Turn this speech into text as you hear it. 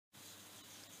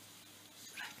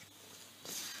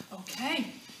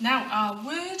Okay, now our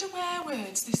word aware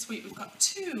words this week. We've got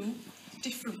 2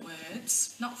 different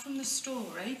words, not from the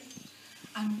story,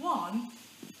 and one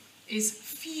is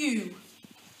few.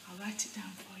 I'll write it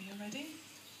down for you. Ready?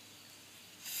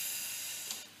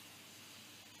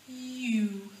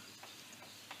 Few.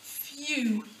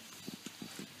 Few.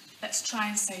 Let's try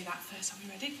and say that first. Are we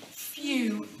ready?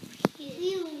 Few.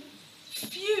 Few.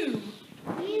 Few.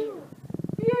 Few.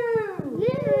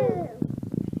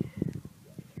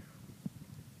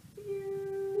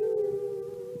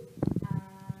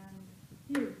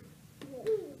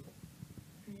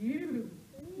 Few.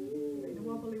 In a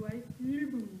wobbly way.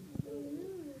 Few.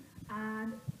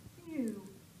 And few.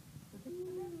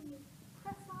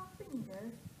 Press our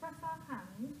fingers, press our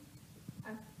hand a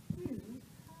few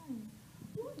times.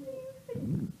 What do you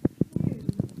think? Few.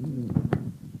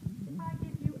 If I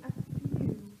give you a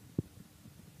few,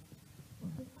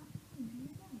 what does that mean? Do you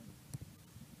know?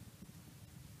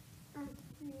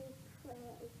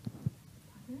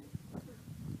 Pardon?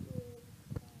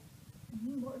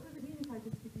 What does it mean if I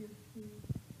just give you a few?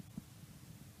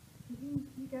 It means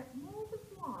you get more than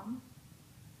one,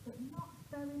 but not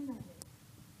very many.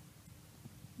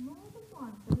 More than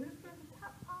one. So we're just going to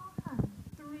tap our hand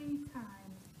 3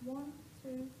 times. 1,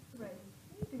 2, 3.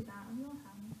 Can you do that on your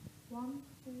hand? 1,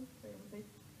 2, 3. We'll say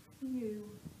few.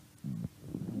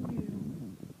 Few.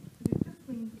 Because it just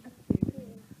means a few.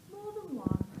 More than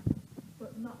one,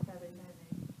 but not very many.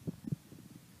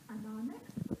 And our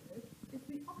next word is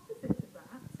the opposite of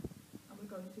that. And we're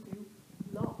going to do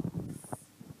lots.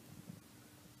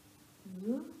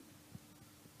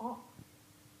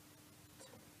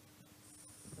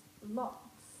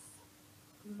 Lots.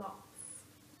 Lots.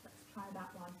 Let's try that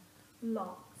one.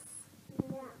 Lots.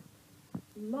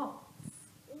 Lots.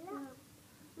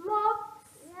 Lots.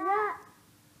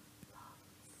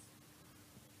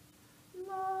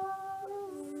 Lots.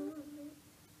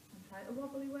 And try it a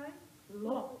wobbly way.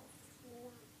 Lots.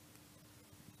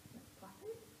 Let's clap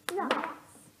it.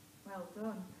 Lots. Well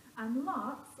done. And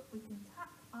lots, we can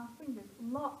tap our fingers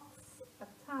lots of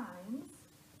times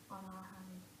on our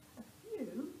hand. A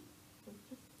few was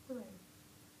just 3.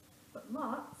 But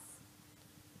lots.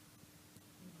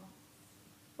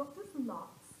 What does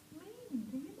lots mean?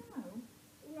 Do you know?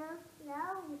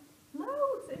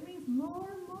 Loads. It means more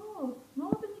and more.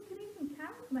 More than you can even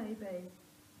count, maybe.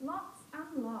 Lots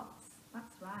and lots.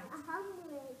 That's right.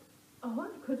 100.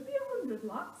 Could be 100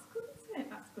 lots, couldn't it?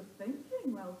 That's good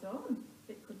thinking. Well done.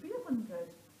 It could be 100.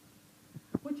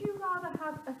 Would you rather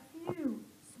have a few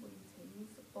sweeties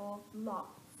or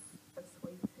lots of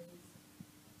sweeties?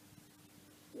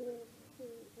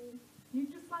 You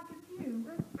just like a few?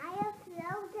 I have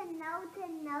loads and loads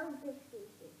and loads of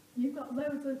sweeties. You've got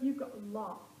loads of, you've got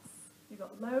lots. You've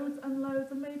got loads and loads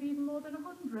and maybe even more than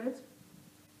 100.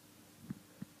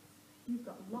 You've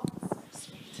got lots of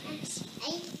sweeties.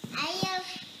 I have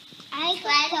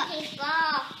 24.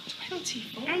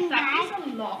 24? And That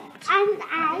is a lot.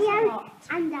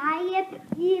 And I have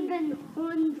even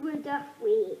 100 of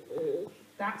sweeties.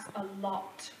 That's a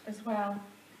lot as well.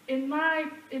 In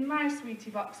my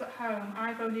sweetie box at home,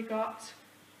 I've only got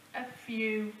a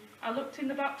few. I looked in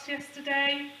the box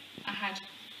yesterday. I had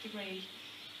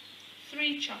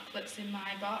 3 chocolates in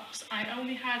my box. I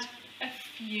only had a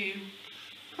few.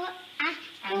 But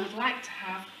I would like to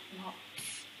have lots.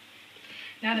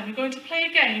 Now then, we're going to play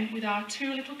a game with our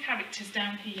 2 little characters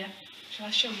down here. Shall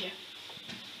I show you?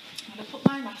 I'm going to put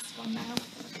my mask on now.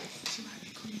 She might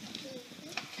be coming up.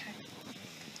 Okay.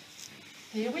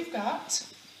 Here we've got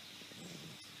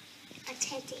a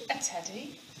teddy. A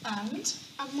teddy and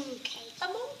A monkey. A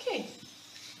monkey.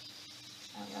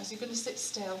 Now, you're going to sit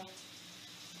still.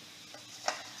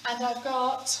 And I've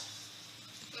got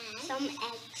some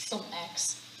eggs. Some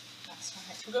eggs. That's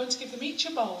right. We're going to give them each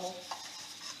a bowl.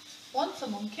 One for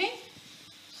monkey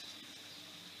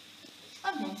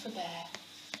and one for bear.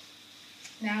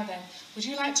 Now then, would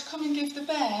you like to come and give the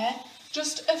bear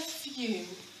just a few?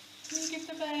 Can you give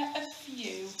the bear a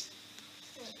few?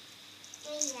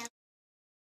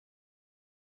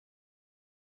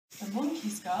 The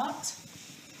monkey's got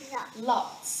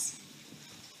lots.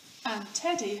 And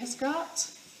Teddy has got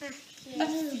a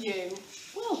few.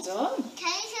 Well done.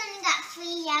 Teddy's only got 3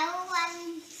 yellow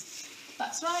ones.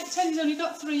 That's right, Teddy's only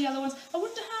got 3 yellow ones. I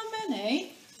wonder how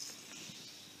many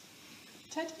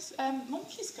Teddy's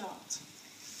monkey's got.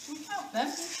 Can we count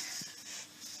them?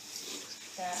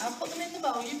 There, I'll put them in the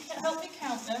bowl. You can help me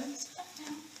count them. Sit back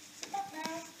now. Sit back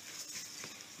now.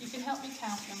 You can help me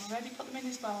count them. We're ready? Put them in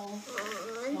this bowl.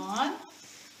 1, 2,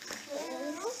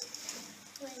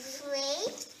 3,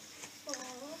 4,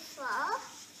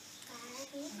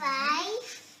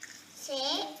 5,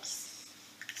 6,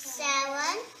 7,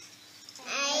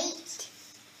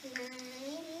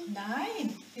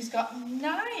 9. He's got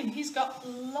 9. He's got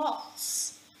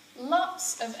lots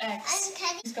of eggs. And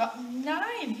Teddy. He's got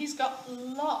 9. He's got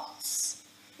lots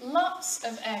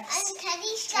of eggs. And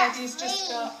Teddy's Just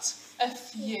got a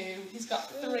few. He's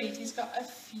got 3. He's got a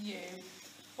few.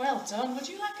 Well done. Would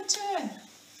you like a turn?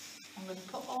 I'm going to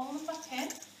put all of that in.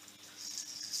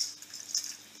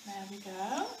 There we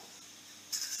go.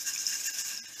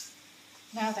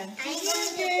 Now then,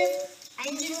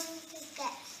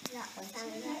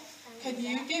 can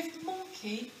you give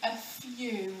Monkey a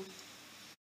few?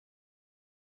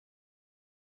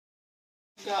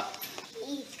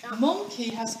 Monkey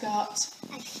has got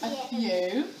a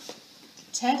few.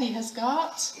 Teddy has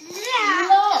got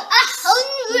lots.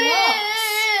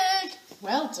 100.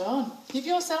 Well done. Give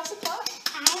yourselves a clap.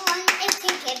 I wanted to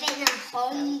give it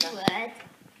 100.